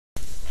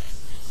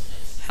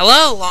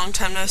Hello, long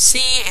time no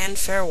see, and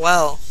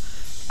farewell.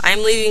 I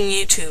am leaving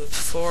YouTube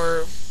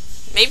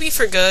maybe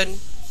for good.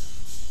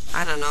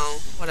 I don't know,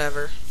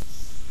 whatever.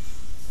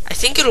 I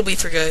think it'll be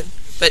for good,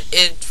 but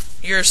if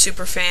you're a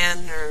super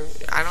fan, or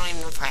I don't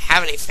even know if I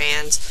have any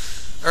fans,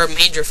 or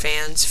major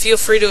fans, feel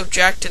free to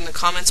object in the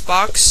comments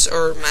box,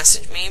 or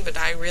message me, but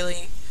I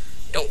really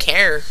don't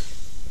care.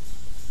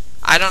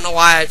 I don't know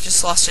why, I've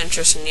just lost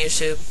interest in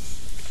YouTube.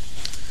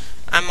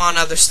 I'm on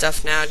other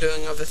stuff now,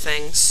 doing other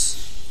things.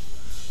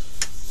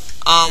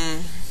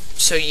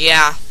 So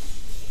yeah.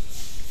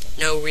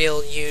 No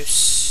real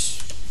use.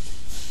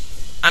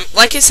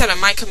 Like I said, I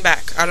might come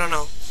back. I don't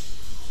know.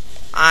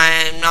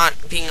 I'm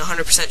not being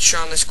 100% sure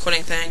on this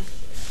quitting thing.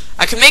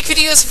 I can make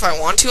videos if I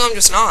want to, I'm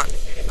just not.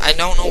 I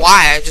don't know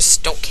why, I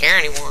just don't care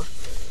anymore.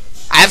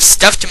 I have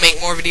stuff to make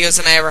more videos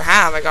than I ever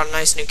have. I got a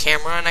nice new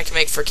camera, and I can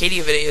make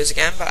Furcadia videos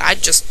again, but I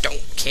just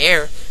don't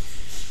care.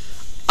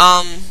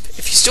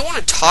 If you still want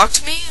to talk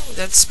to me,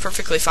 that's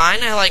perfectly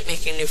fine. I like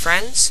making new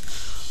friends.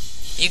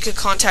 You could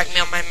contact me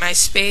on my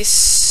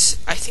MySpace.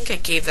 I think I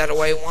gave that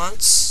away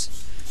once.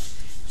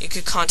 You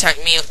could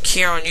contact me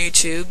here on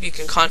YouTube. You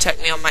can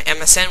contact me on my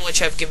MSN,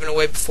 which I've given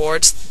away before.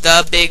 It's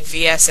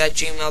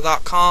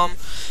thebigvs@gmail.com.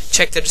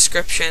 Check the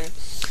description.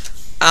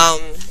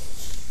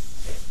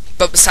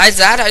 But besides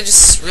that, I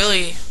just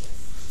really...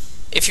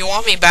 If you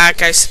want me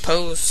back, I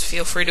suppose,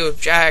 feel free to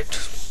object.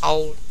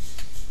 I'll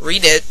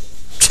read it.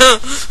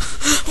 I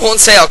won't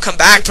say I'll come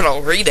back, but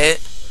I'll read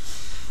it.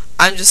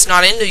 I'm just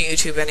not into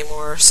YouTube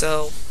anymore,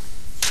 so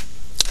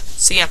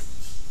see ya.